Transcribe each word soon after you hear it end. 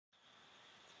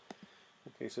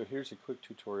Okay, so here's a quick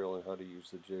tutorial on how to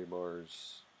use the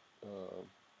JMARS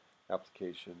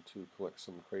application to collect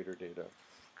some crater data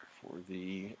for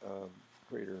the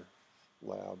crater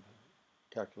lab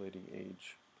calculating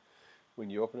age. When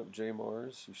you open up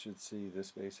JMARS, you should see this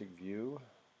basic view,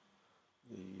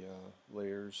 the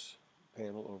layers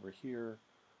panel over here,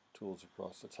 tools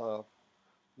across the top.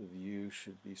 The view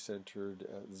should be centered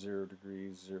at 0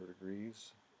 degrees, 0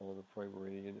 degrees on the prime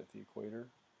meridian at the equator.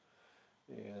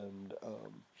 And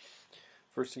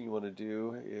first thing you want to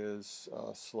do is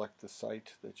select the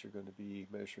site that you're going to be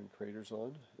measuring craters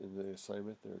on. In the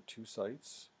assignment there are two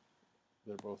sites.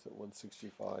 They're both at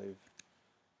 165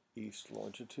 east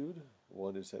longitude.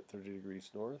 One is at 30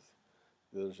 degrees north,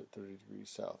 the other is at 30 degrees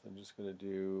south. I'm just going to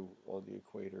do on the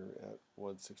equator at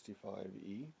 165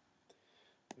 E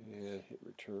and hit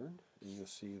return, and you'll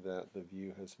see that the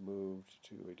view has moved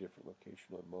to a different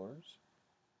location on Mars.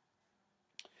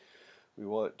 We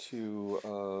want to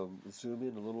zoom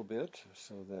in a little bit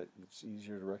so that it's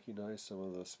easier to recognize some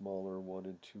of the smaller 1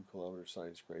 and 2 kilometer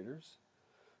size craters.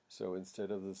 So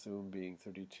instead of the zoom being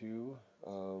 32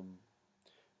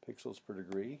 pixels per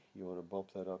degree, you want to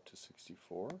bump that up to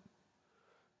 64.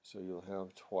 So you'll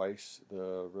have twice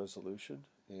the resolution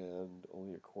and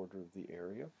only a quarter of the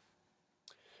area.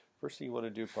 First thing you want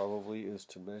to do probably is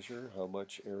to measure how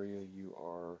much area you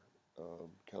are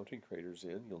counting craters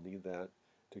in. You'll need that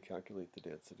to calculate the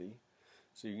density.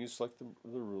 So you can select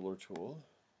the ruler tool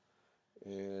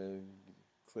and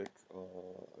click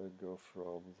and go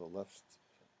from the left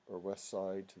or west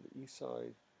side to the east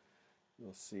side.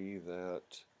 You'll see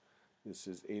that this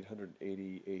is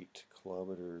 888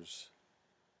 kilometers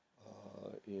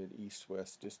in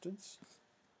east-west distance.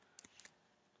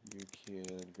 You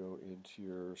can go into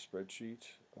your spreadsheet,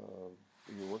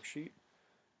 your worksheet,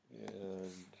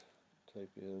 and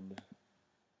type in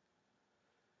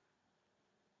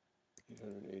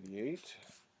 888,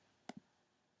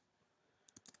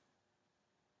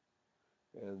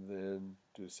 and then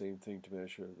do the same thing to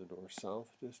measure the north-south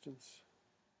distance.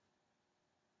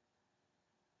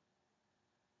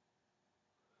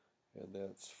 And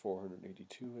that's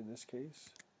 482 in this case.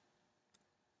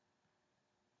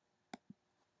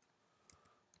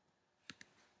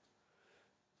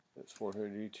 That's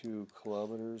 482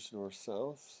 kilometers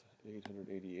north-south,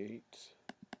 888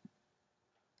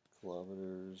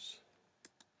 kilometers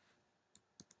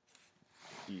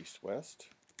east-west.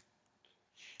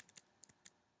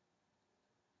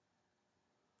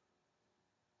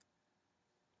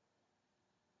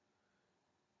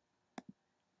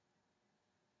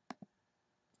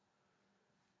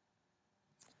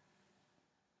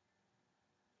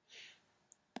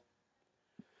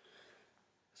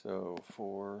 So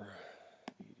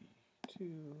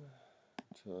 482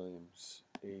 times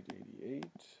 888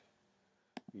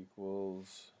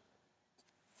 equals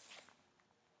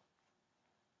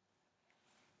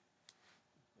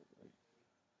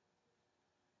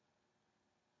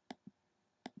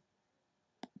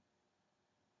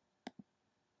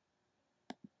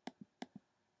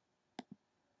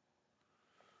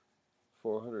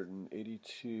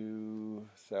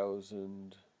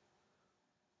 482,000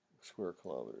 square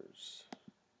kilometers.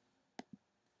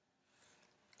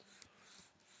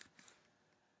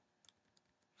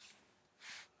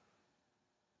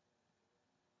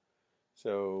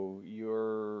 So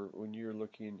when you're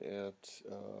looking at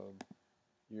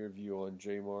your view on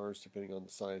JMARS, depending on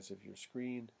the size of your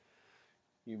screen,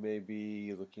 you may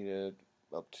be looking at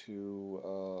up to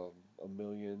 1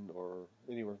 million or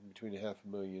anywhere between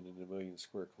 500,000 and 1 million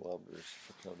square kilometers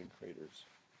for counting craters.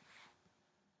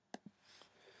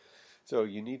 So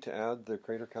you need to add the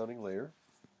crater counting layer.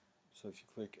 So if you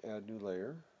click Add New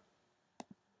Layer,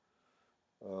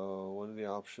 one of the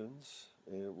options,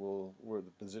 and where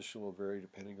the position will vary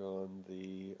depending on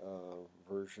the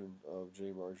version of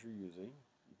JMARS you're using.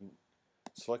 You can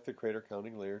select the crater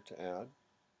counting layer to add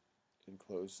and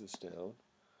close this down.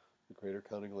 The crater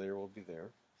counting layer will be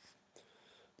there.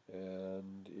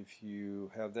 And if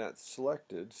you have that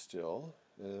selected still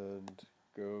and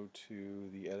go to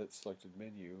the Edit Selected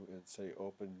menu and say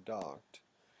Open Docked,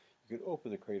 you can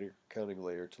open the crater counting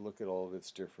layer to look at all of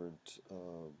its different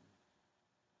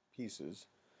pieces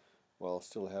while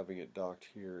still having it docked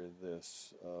here in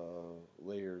this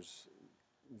layers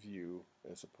view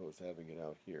as opposed to having it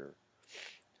out here.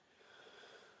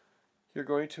 You're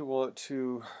going to want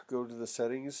to go to the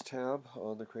Settings tab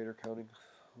on the crater counting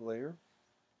layer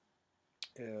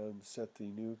and set the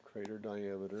new crater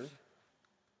diameter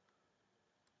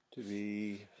to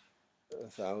be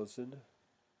 1,000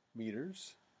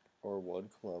 meters or 1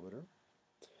 kilometer.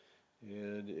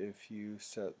 And if you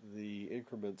set the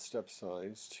increment step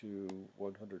size to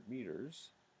 100 meters,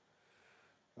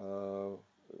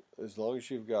 as long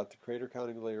as you've got the crater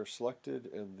counting layer selected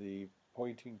and the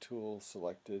pointing tool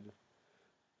selected,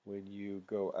 when you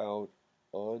go out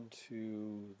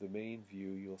onto the main view,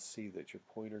 you'll see that your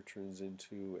pointer turns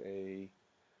into a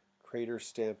crater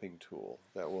stamping tool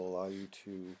that will allow you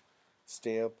to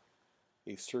stamp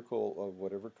a circle of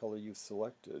whatever color you've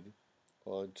selected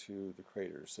onto the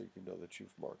craters so you can know that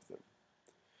you've marked them.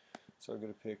 So I'm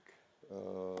going to pick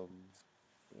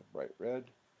bright red.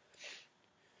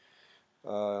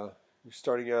 You're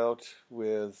starting out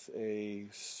with a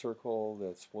circle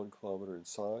that's 1 kilometer in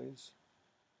size.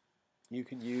 You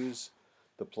can use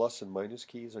the plus and minus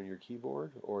keys on your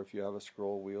keyboard, or if you have a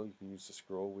scroll wheel, you can use the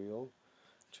scroll wheel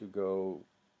to go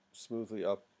smoothly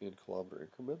up in kilometer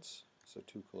increments. So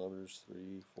 2 kilometers,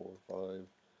 3, 4, 5,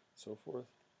 so forth.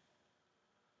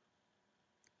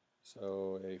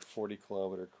 So a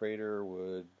 40-kilometer crater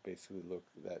would basically look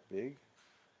that big.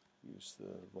 Use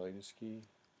the minus key.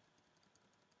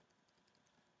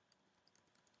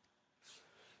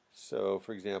 So,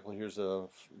 for example, here's a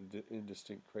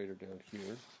indistinct crater down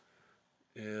here.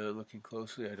 And looking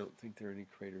closely, I don't think there are any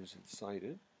craters inside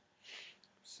it.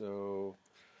 So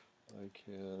I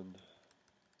can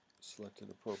select an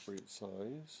appropriate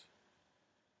size,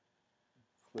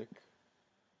 click,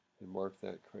 and mark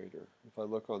that crater. If I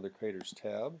look on the Craters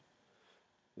tab,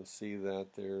 you'll see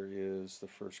that there is the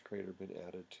first crater been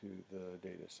added to the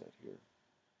data set here.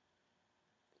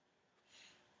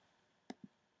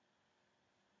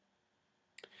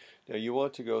 Now you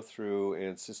want to go through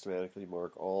and systematically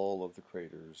mark all of the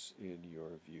craters in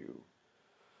your view.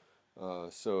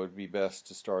 So it'd be best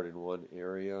to start in one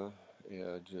area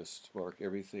and just mark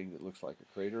everything that looks like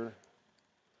a crater.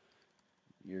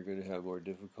 You're going to have more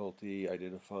difficulty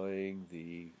identifying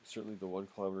certainly the 1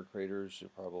 kilometer craters. You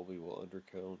probably will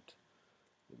undercount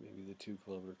maybe the 2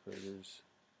 kilometer craters.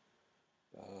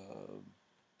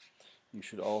 You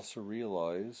should also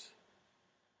realize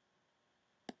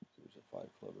there's a 5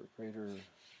 kilometer crater.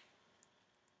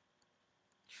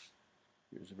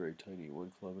 Here's a very tiny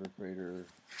 1 kilometer crater.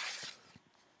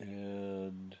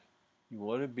 And you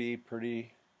want to be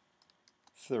pretty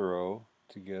thorough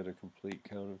to get a complete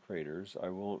count of craters. I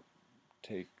won't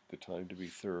take the time to be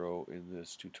thorough in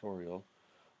this tutorial,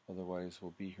 otherwise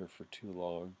we'll be here for too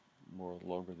long,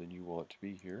 longer than you want to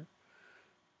be here.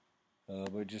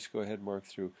 But just go ahead and mark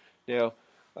through. Now,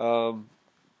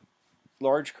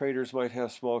 large craters might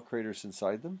have small craters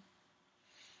inside them,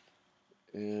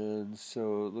 and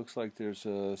so it looks like there's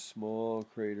a small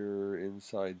crater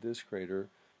inside this crater.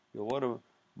 You'll want to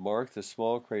mark the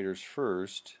small craters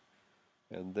first,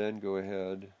 and then go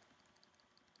ahead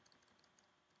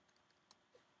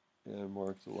and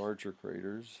mark the larger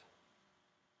craters.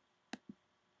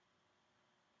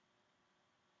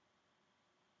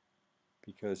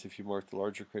 Because if you mark the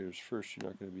larger craters first, you're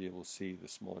not going to be able to see the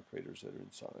smaller craters that are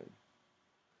inside.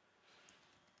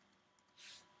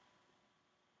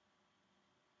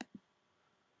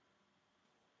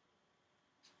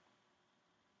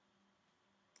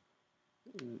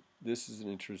 This is an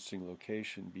interesting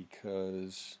location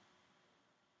because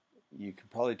you can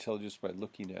probably tell just by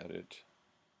looking at it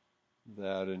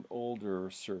that an older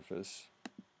surface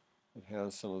that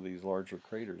has some of these larger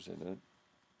craters in it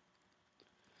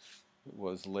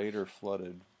was later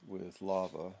flooded with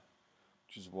lava,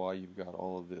 which is why you've got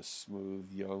all of this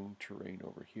smooth young terrain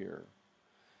over here.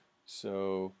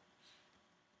 So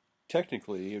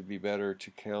technically it would be better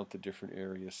to count the different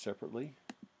areas separately,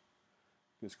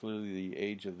 because clearly the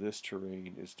age of this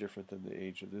terrain is different than the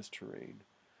age of this terrain.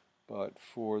 But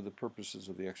for the purposes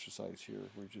of the exercise here,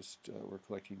 we're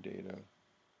collecting data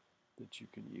that you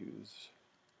can use.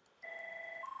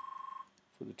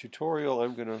 For the tutorial,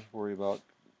 I'm going to worry about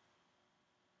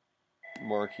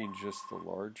marking just the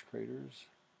large craters,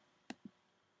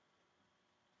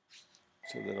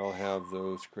 so that I'll have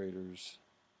those craters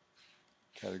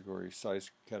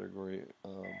size category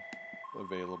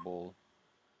available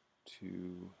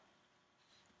to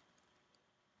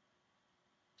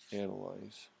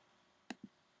analyze.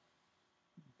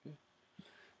 Okay.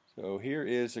 So here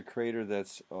is a crater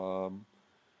that's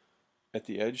at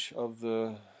the edge of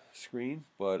the screen,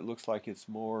 but it looks like it's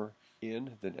more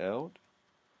in than out.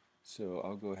 So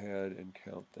I'll go ahead and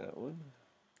count that one.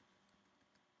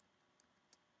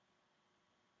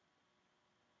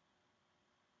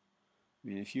 I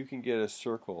mean, if you can get a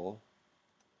circle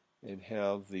and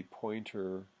have the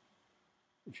pointer,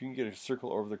 if you can get a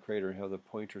circle over the crater and have the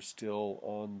pointer still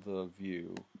on the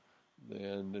view,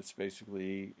 then it's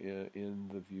basically in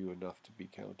the view enough to be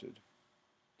counted.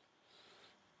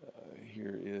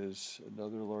 Here is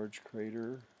another large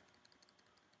crater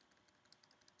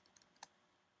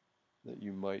that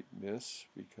you might miss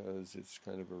because it's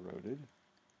kind of eroded.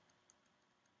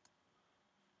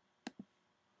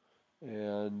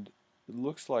 And it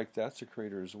looks like that's a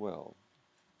crater as well.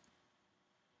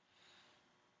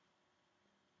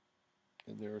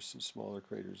 And there are some smaller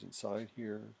craters inside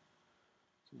here.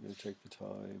 So I'm going to take the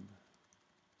time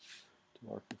to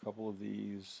mark a couple of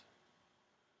these.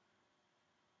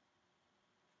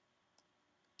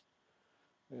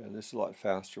 And this is a lot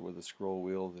faster with the scroll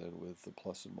wheel than with the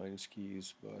plus and minus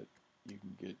keys, but you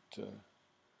can get to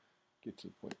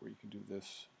the point where you can do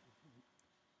this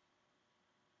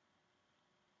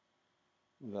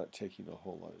without taking a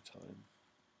whole lot of time.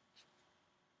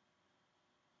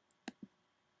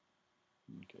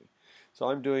 Okay, so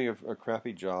I'm doing a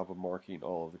crappy job of marking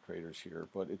all of the craters here,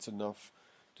 but it's enough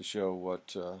to show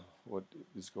what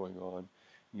is going on.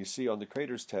 You see on the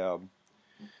craters tab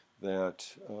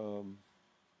that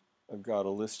I've got a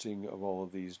listing of all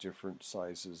of these different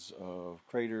sizes of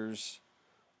craters.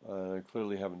 I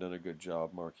clearly haven't done a good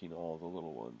job marking all the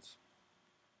little ones.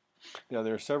 Now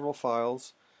there are several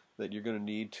files that you're going to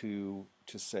need to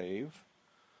save.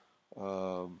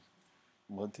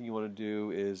 One thing you want to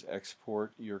do is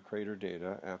export your crater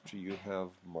data after you have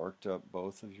marked up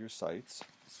both of your sites.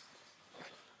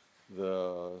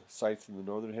 The sites in the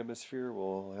northern hemisphere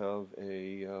will have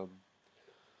a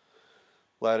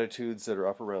latitudes that are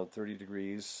up around 30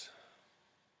 degrees,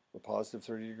 a positive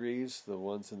 30 degrees. The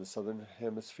ones in the southern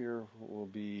hemisphere will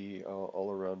be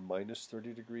all around minus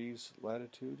 30 degrees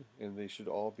latitude, and they should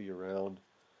all be around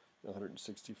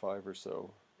 165 or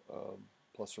so,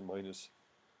 plus or minus.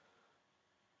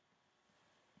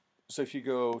 So if you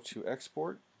go to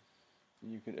export,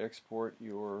 you can export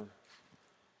your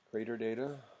crater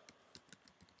data.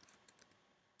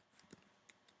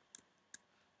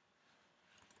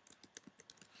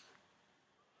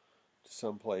 To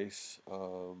someplace.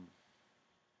 I'm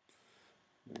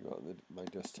going to go on my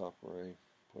desktop where I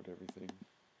put everything.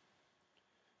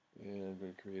 And I'm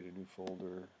going to create a new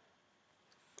folder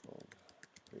called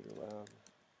Crater Lab.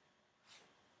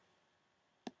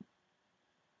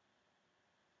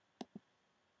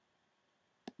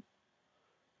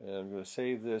 And I'm going to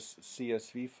save this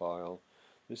CSV file.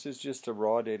 This is just a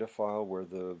raw data file where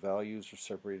the values are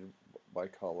separated by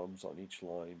columns on each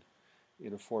line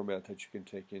in a format that you can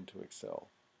take into Excel.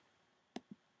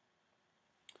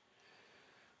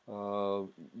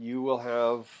 You will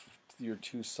have your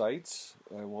two sites.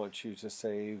 I want you to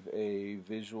save a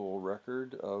visual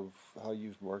record of how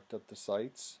you've marked up the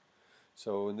sites.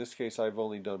 So in this case I've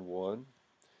only done one,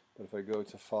 but if I go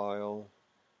to File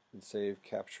and save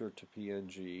Capture to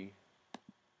PNG,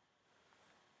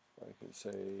 I can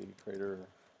say Crater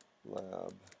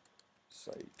Lab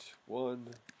Site 1,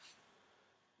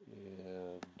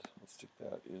 and let's stick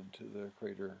that into the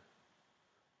Crater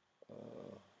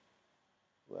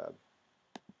Lab.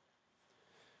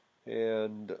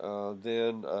 And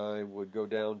then I would go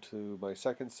down to my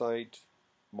second site,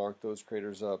 mark those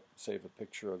craters up, save a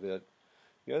picture of it.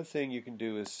 The other thing you can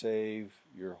do is save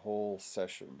your whole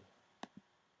session.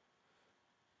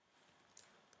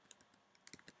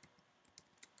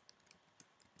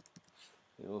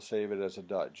 And we'll save it as a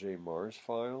 .jmars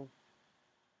file.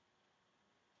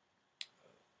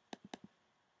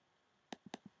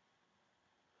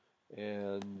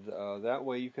 And that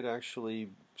way you could actually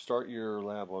start your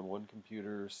lab on one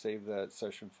computer, save that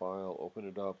session file, open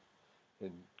it up,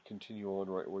 and continue on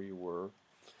right where you were.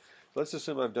 Let's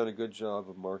assume I've done a good job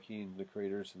of marking the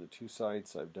craters in the two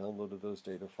sites. I've downloaded those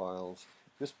data files.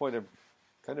 At this point I'm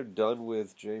kind of done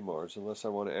with JMARS unless I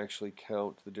want to actually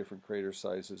count the different crater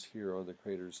sizes here on the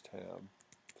Craters tab.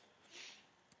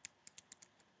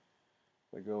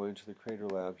 If I go into the Crater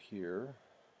Lab here,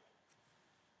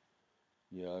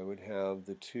 yeah, I would have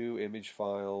the two image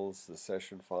files, the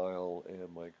session file,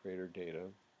 and my crater data.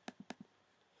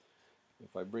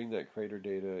 If I bring that crater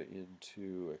data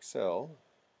into Excel,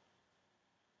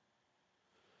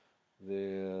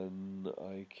 then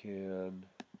I can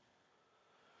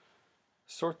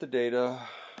sort the data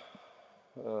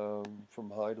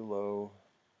from high to low,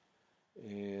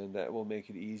 and that will make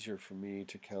it easier for me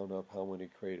to count up how many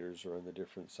craters are in the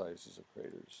different sizes of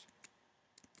craters.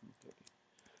 Okay.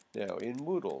 Now in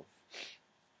Moodle,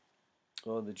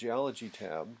 on the Geology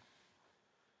tab,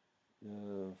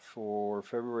 for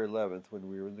February 11th, when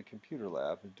we were in the computer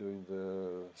lab and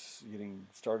getting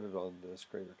started on this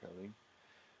crater counting,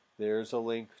 there's a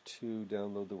link to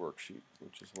download the worksheet,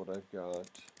 which is what I've got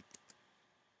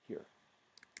here.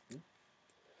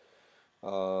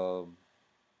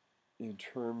 In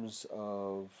terms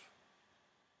of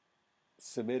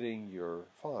submitting your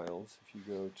files, if you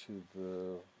go to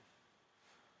the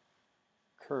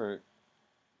current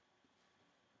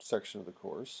section of the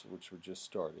course, which we're just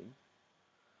starting,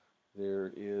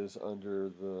 there is under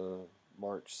the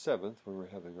March 7th, when we're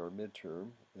having our midterm,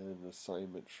 an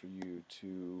assignment for you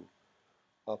to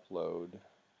upload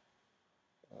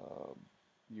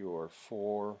your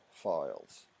 4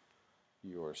 files: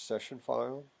 your session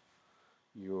file,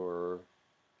 your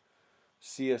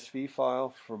CSV file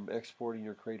from exporting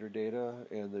your Crater data,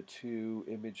 and the 2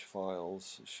 image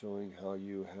files showing how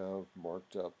you have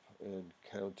marked up and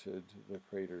counted the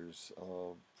craters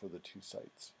for the 2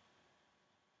 sites.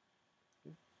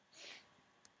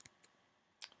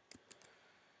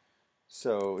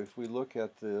 So if we look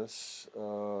at this,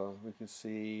 we can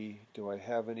see, do I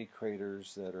have any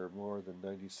craters that are more than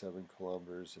 97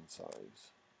 kilometers in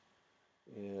size?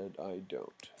 And I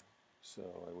don't.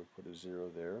 So I would put a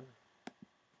 0 there.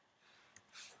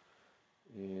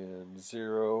 And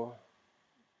 0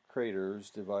 craters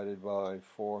divided by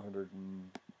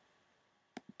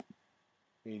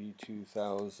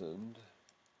 482,000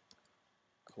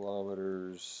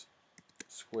 kilometers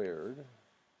squared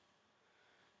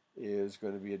is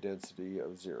going to be a density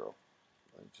of 0.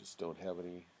 I just don't have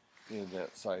any in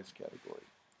that size category.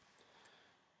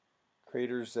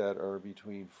 Craters that are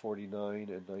between 49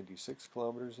 and 96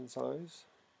 kilometers in size,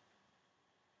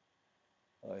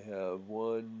 I have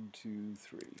 1, 2,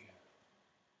 3.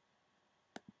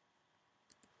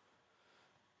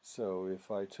 So if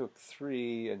I took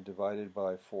 3 and divided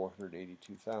by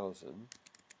 482,000,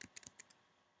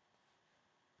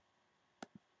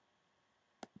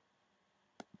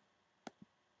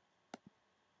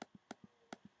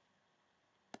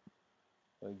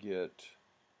 I get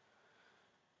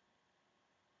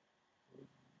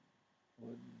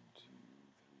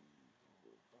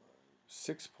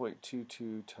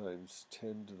 6.22 times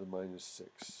 10 to the minus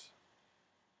 6.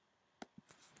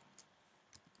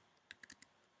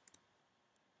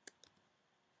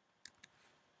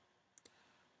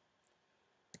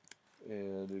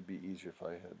 And it'd be easier if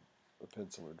I had a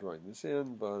pencil or drawing this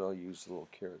in, but I'll use the little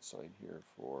caret sign here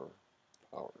for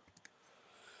power.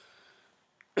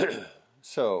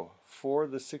 So, for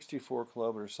the 64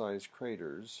 kilometer sized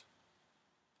craters,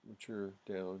 which are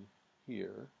down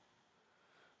here,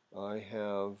 I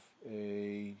have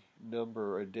a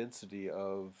number, a density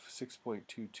of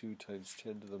 6.22 times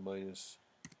 10 to the minus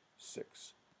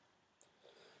 6.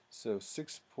 So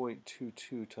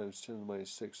 6.22 times 10 to the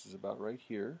minus 6 is about right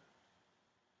here.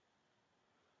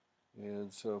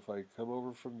 And so if I come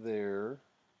over from there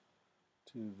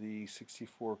to the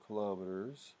 64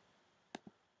 kilometers,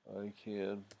 I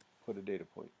can put a data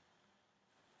point.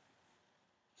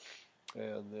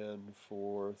 And then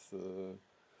for the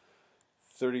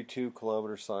 32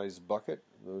 kilometer size bucket,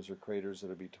 those are craters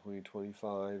that are between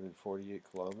 25 and 48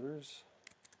 kilometers.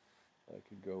 I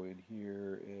could go in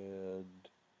here and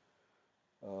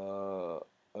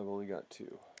I've only got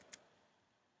 2.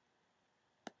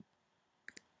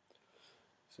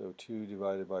 So 2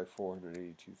 divided by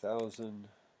 482,000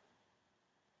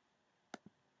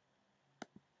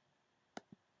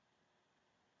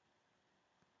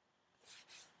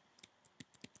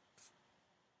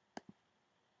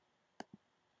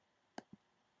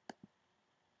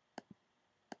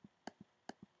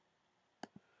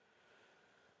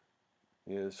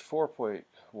 is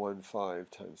 4.15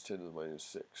 times 10 to the minus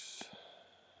 6.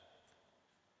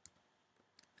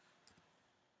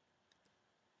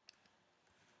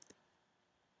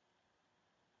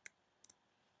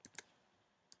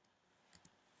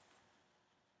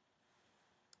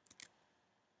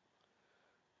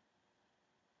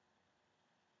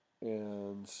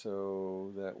 And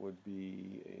so that would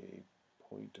be a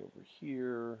point over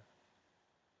here.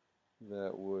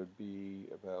 That would be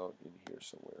about in here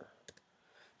somewhere.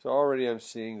 So already I'm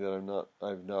seeing that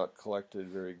I've not collected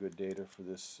very good data for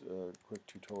this quick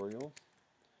tutorial,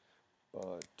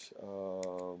 but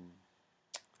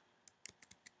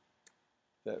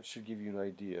that should give you an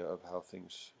idea of how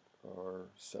things are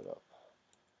set up.